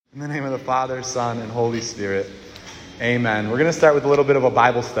In the name of the Father, Son, and Holy Spirit. Amen. We're going to start with a little bit of a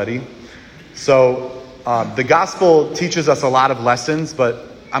Bible study. So the gospel teaches us a lot of lessons, but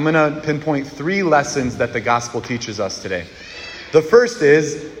I'm going to pinpoint 3 lessons that the gospel teaches us today. The first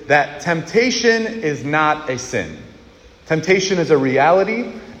is that temptation is not a sin. Temptation is a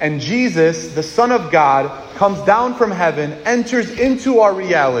reality, and Jesus, the Son of God, comes down from heaven, enters into our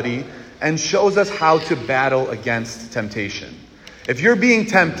reality, and shows us how to battle against temptation. If you're being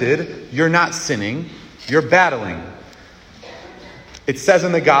tempted, you're not sinning, you're battling. It says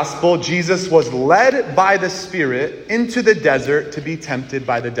in the gospel, Jesus was led by the Spirit into the desert to be tempted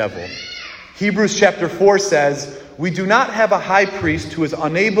by the devil. Hebrews chapter 4 says, "We do not have a high priest who is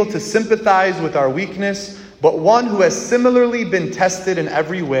unable to sympathize with our weakness, but one who has similarly been tested in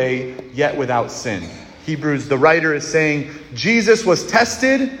every way, yet without sin." Hebrews, the writer is saying, Jesus was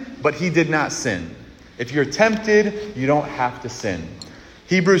tested, but he did not sin. If you're tempted, you don't have to sin.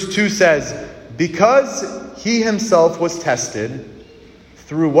 Hebrews 2 says, because he himself was tested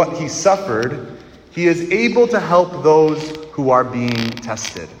through what he suffered, he is able to help those who are being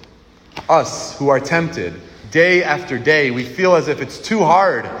tested. Us who are tempted day after day, we feel as if it's too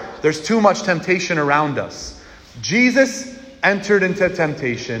hard. There's too much temptation around us. Jesus entered into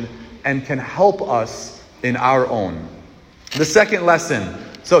temptation and can help us in our own. The second lesson,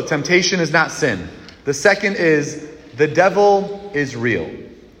 so temptation is not sin. The second is, the devil is real.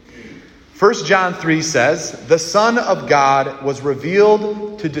 1 John 3 says, the Son of God was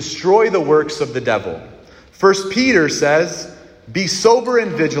revealed to destroy the works of the devil. 1 Peter says, be sober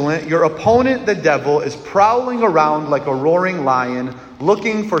and vigilant. Your opponent, the devil, is prowling around like a roaring lion,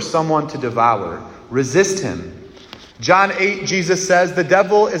 looking for someone to devour. Resist him. John 8, Jesus says, the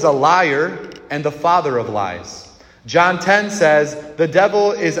devil is a liar and the father of lies. John 10 says, the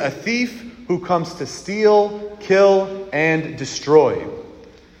devil is a thief who comes to steal, kill, and destroy.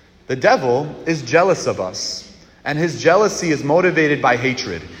 The devil is jealous of us, and his jealousy is motivated by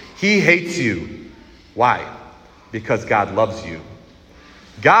hatred. He hates you. Why? Because God loves you.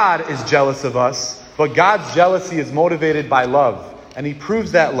 God is jealous of us, but God's jealousy is motivated by love, and he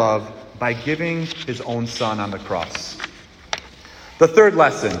proves that love by giving his own son on the cross. The third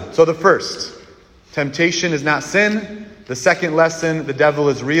lesson. So the first, temptation is not sin. The second lesson, the devil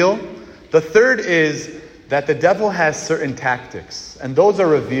is real. The third is that the devil has certain tactics, and those are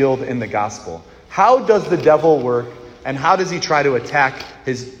revealed in the gospel. How does the devil work, and how does he try to attack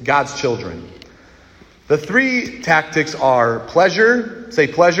God's children? The 3 tactics are pleasure, say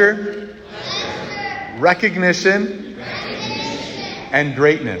pleasure, recognition, and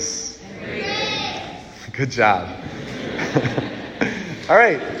greatness. Good job. All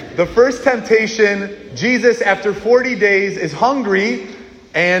right, the first temptation, Jesus after 40 days is hungry,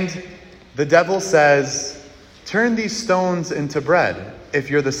 and the devil says, turn these stones into bread if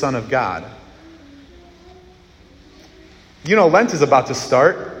you're the Son of God. You know, Lent is about to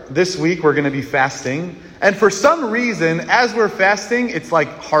start. This week we're going to be fasting. And for some reason, as we're fasting, it's like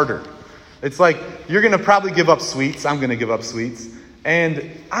harder. It's like you're going to probably give up sweets. I'm going to give up sweets. And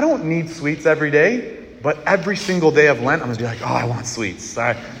I don't need sweets every day. But every single day of Lent, I'm going to be like, oh, I want sweets. All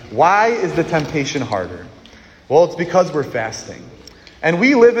right. Why is the temptation harder? Well, it's because we're fasting. And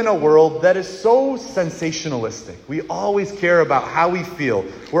we live in a world that is so sensationalistic. We always care about how we feel.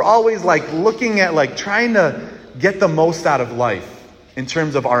 We're always looking at trying to get the most out of life in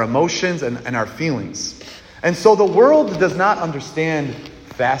terms of our emotions and our feelings. And so the world does not understand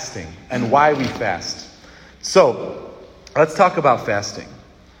fasting and why we fast. So let's talk about fasting.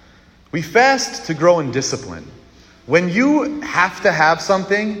 We fast to grow in discipline. When you have to have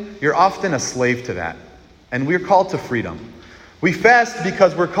something, you're often a slave to that. And we're called to freedom. We fast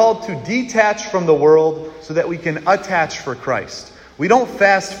because we're called to detach from the world so that we can attach for Christ. We don't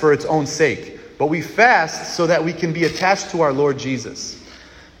fast for its own sake, but we fast so that we can be attached to our Lord Jesus.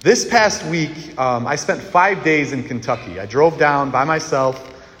 This past week, I spent 5 days in Kentucky. I drove down by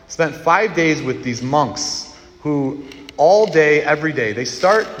myself, spent 5 days with these monks who all day, every day, they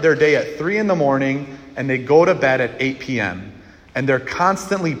start their day at 3 in the morning and they go to bed at 8 p.m. And they're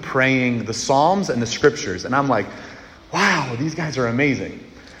constantly praying the Psalms and the Scriptures. And I'm like, wow, these guys are amazing.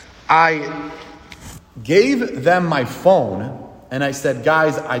 I gave them my phone and I said,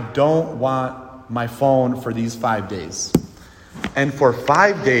 guys, I don't want my phone for these 5 days. And for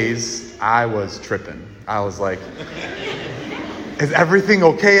 5 days, I was tripping. I was like, is everything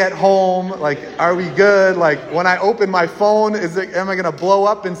okay at home? Are we good? When I open my phone, am I going to blow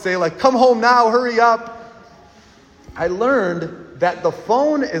up and say come home now, hurry up? I learned that the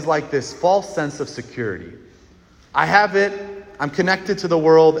phone is like this false sense of security. I have it, I'm connected to the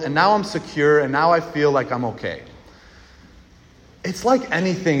world, and now I'm secure, and now I feel like I'm okay. it's like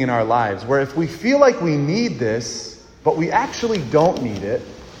anything in our lives, where if we feel like we need this, but we actually don't need it,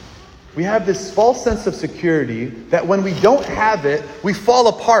 we have this false sense of security that when we don't have it, we fall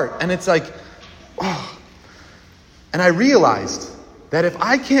apart. And it's like, oh. And I realized that if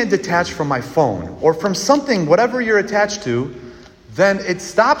I can't detach from my phone or from something, whatever you're attached to, then it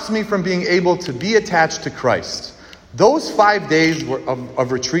stops me from being able to be attached to Christ. Those 5 days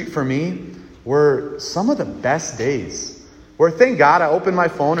of retreat for me were some of the best days. Where, thank God, I opened my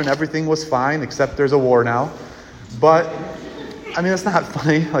phone and everything was fine, except there's a war now. But I mean, it's not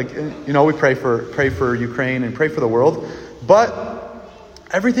funny. Like, you know, we pray for Ukraine and pray for the world. But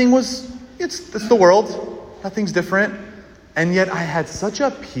everything it's the world. Nothing's different. And yet I had such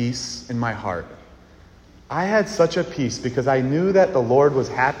a peace in my heart. I had such a peace because I knew that the Lord was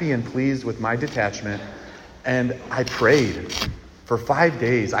happy and pleased with my detachment. And I prayed for 5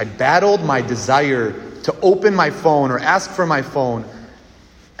 days. I battled my desire to open my phone or ask for my phone.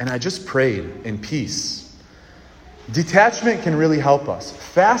 And I just prayed in peace. Detachment can really help us.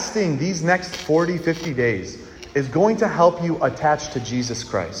 Fasting these next 40, 50 days is going to help you attach to Jesus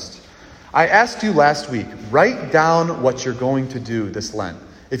Christ. I asked you last week, write down what you're going to do this Lent.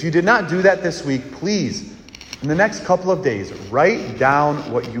 If you did not do that this week, please, in the next couple of days, write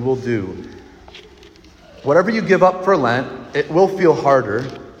down what you will do. Whatever you give up for Lent, it will feel harder,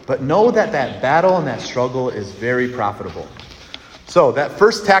 but know that battle and that struggle is very profitable. So that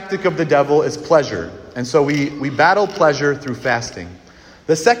first tactic of the devil is pleasure. And so we battle pleasure through fasting.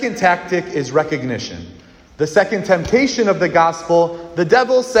 The second tactic is recognition. The second temptation of the gospel, the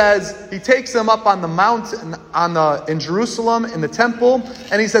devil says, he takes him up on the mountain in Jerusalem, in the temple,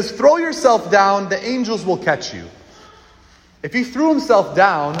 and he says, throw yourself down, the angels will catch you. If he threw himself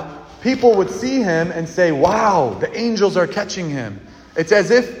down, people would see him and say, wow, the angels are catching him. It's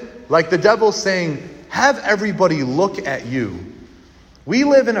as if, like the devil's saying, have everybody look at you. We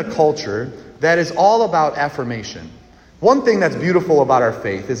live in a culture that is all about affirmation. One thing that's beautiful about our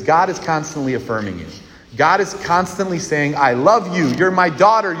faith is God is constantly affirming you. God is constantly saying, I love you. You're my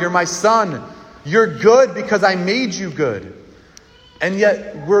daughter. You're my son. You're good because I made you good. And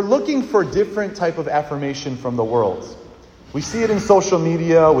yet we're looking for different type of affirmation from the world. We see it in social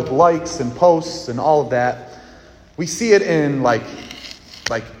media with likes and posts and all of that. We see it in like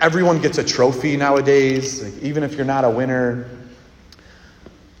everyone gets a trophy nowadays, like even if you're not a winner.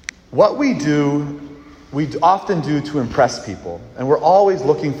 What we often do to impress people, and we're always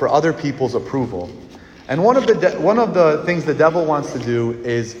looking for other people's approval. And one of the things the devil wants to do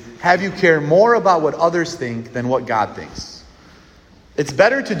is have you care more about what others think than what God thinks. It's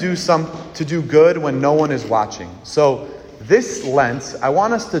better to do good when no one is watching. So this Lent, I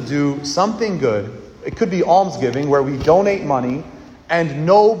want us to do something good. It could be almsgiving, where we donate money and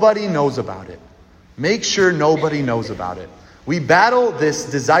nobody knows about it. Make sure nobody knows about it. We battle this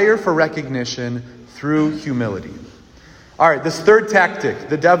desire for recognition through humility. All right, this third tactic,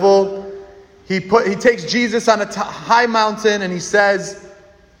 the devil, he takes Jesus on a high mountain and he says,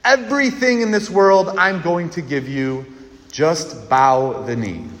 everything in this world I'm going to give you, just bow the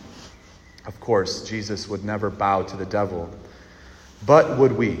knee. Of course, Jesus would never bow to the devil, but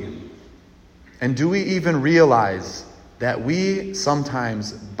would we? And do we even realize that we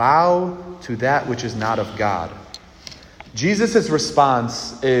sometimes bow to that which is not of God? Jesus'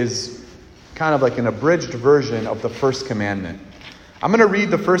 response is kind of like an abridged version of the first commandment. I'm going to read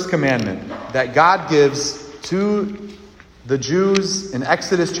the first commandment that God gives to the Jews in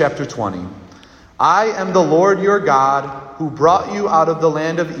Exodus chapter 20. I am the Lord your God who brought you out of the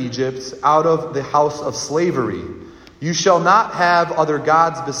land of Egypt, out of the house of slavery. You shall not have other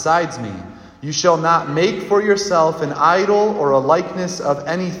gods besides me. You shall not make for yourself an idol or a likeness of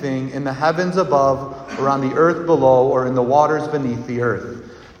anything in the heavens above or on the earth below or in the waters beneath the earth.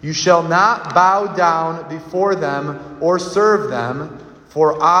 You shall not bow down before them or serve them,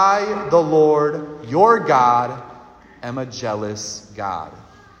 for I, the Lord, your God, am a jealous God.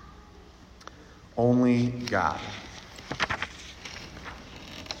 Only God.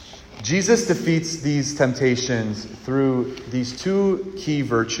 Jesus defeats these temptations through these two key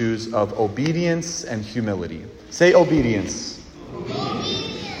virtues of obedience and humility. Say obedience.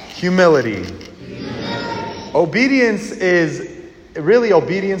 Humility. Obedience is really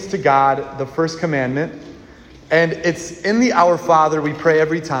obedience to God, the first commandment. And it's in the Our Father we pray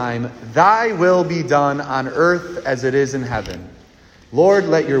every time, thy will be done on earth as it is in heaven. Lord,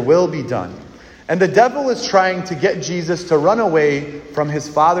 let your will be done. And the devil is trying to get Jesus to run away from his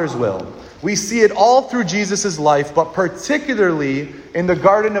Father's will. We see it all through Jesus' life, but particularly in the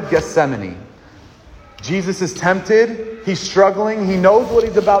Garden of Gethsemane. Jesus is tempted. He's struggling. He knows what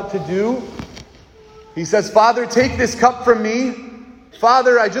he's about to do. He says, Father, take this cup from me.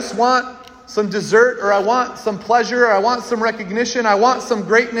 Father, I just want some dessert, or I want some pleasure, or I want some recognition, I want some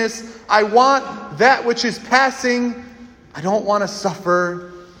greatness, I want that which is passing. I don't want to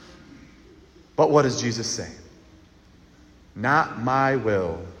suffer. But what does Jesus say? Not my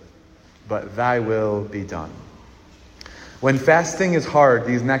will, but thy will be done. When fasting is hard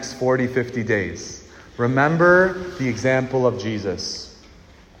these next 40, 50 days, remember the example of Jesus.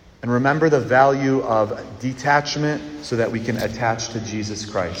 And remember the value of detachment so that we can attach to Jesus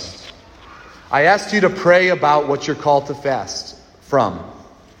Christ. I asked you to pray about what you're called to fast from,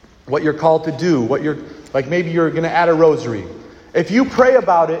 what you're called to do, like maybe you're going to add a rosary. If you pray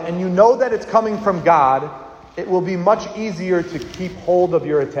about it and you know that it's coming from God, it will be much easier to keep hold of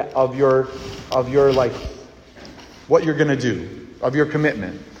your like what you're going to do, of your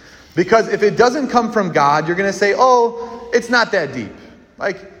commitment. Because if it doesn't come from God, you're going to say, "Oh, it's not that deep."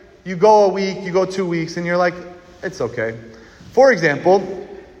 Like you go a week, you go 2 weeks, and you're like, "It's okay." For example,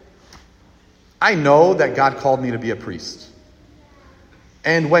 I know that God called me to be a priest.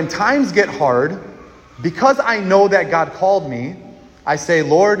 And when times get hard, because I know that God called me, I say,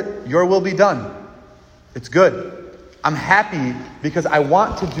 "Lord, your will be done." It's good. I'm happy because I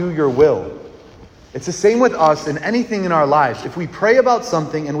want to do your will. It's the same with us in anything in our lives. If we pray about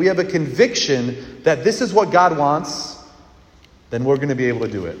something and we have a conviction that this is what God wants, then we're going to be able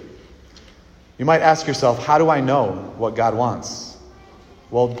to do it. You might ask yourself, how do I know what God wants?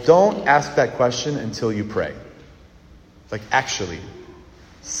 Well, don't ask that question until you pray. Like, actually,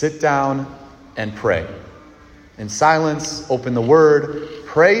 sit down and pray. In silence, open the Word,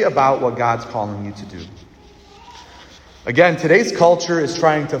 pray about what God's calling you to do. Again, today's culture is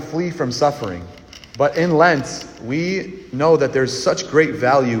trying to flee from suffering. But in Lent, we know that there's such great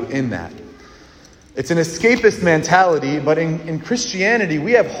value in that. It's an escapist mentality, but in Christianity,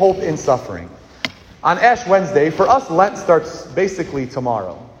 we have hope in suffering. On Ash Wednesday, for us, Lent starts basically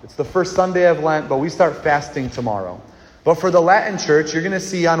tomorrow. It's the first Sunday of Lent, but we start fasting tomorrow. But for the Latin church, you're going to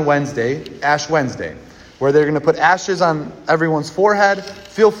see on Wednesday, Ash Wednesday, where they're going to put ashes on everyone's forehead.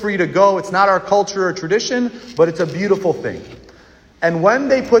 Feel free to go. It's not our culture or tradition, but it's a beautiful thing. And when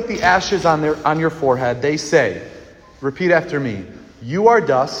they put the ashes on your forehead, they say, repeat after me, "You are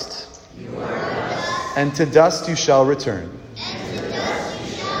dust, and to dust you shall return."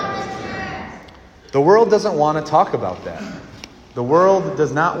 The world doesn't want to talk about that. The world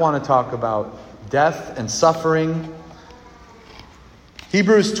does not want to talk about death and suffering.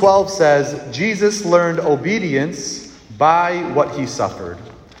 Hebrews 12 says, Jesus learned obedience by what he suffered.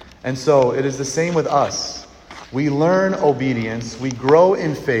 And so it is the same with us. We learn obedience, we grow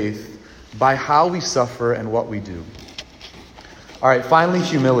in faith by how we suffer and what we do. All right, finally,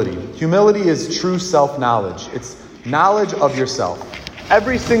 humility. Humility is true self-knowledge. It's knowledge of yourself.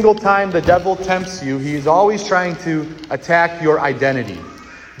 Every single time the devil tempts you, he is always trying to attack your identity.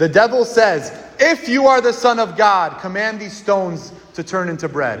 The devil says, "If you are the Son of God, command these stones to turn into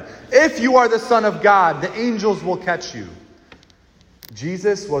bread. If you are the Son of God, the angels will catch you."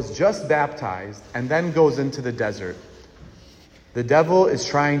 Jesus was just baptized and then goes into the desert. The devil is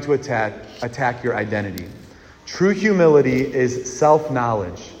trying to attack your identity. True humility is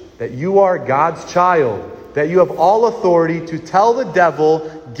self-knowledge, that you are God's child, that you have all authority to tell the devil,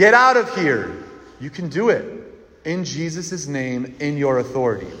 "Get out of here." You can do it in Jesus' name, in your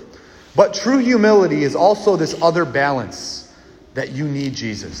authority. But true humility is also this other balance, that you need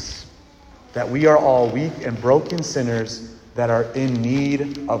Jesus, that we are all weak and broken sinners that are in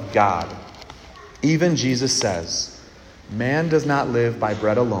need of God. Even Jesus says, "Man does not live by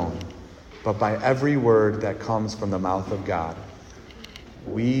bread alone, but by every word that comes from the mouth of God."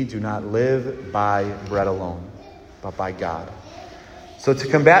 We do not live by bread alone, but by God. So to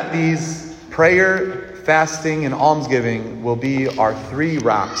combat these, prayer, fasting, and almsgiving will be our 3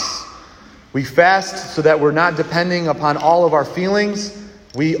 rocks. We fast so that we're not depending upon all of our feelings.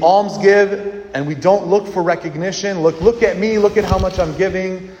 We almsgive and we don't look for recognition. Look at me, look at how much I'm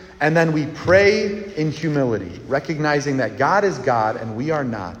giving. And then we pray in humility, recognizing that God is God and we are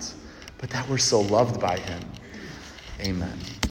not, but that we're so loved by him. Amen.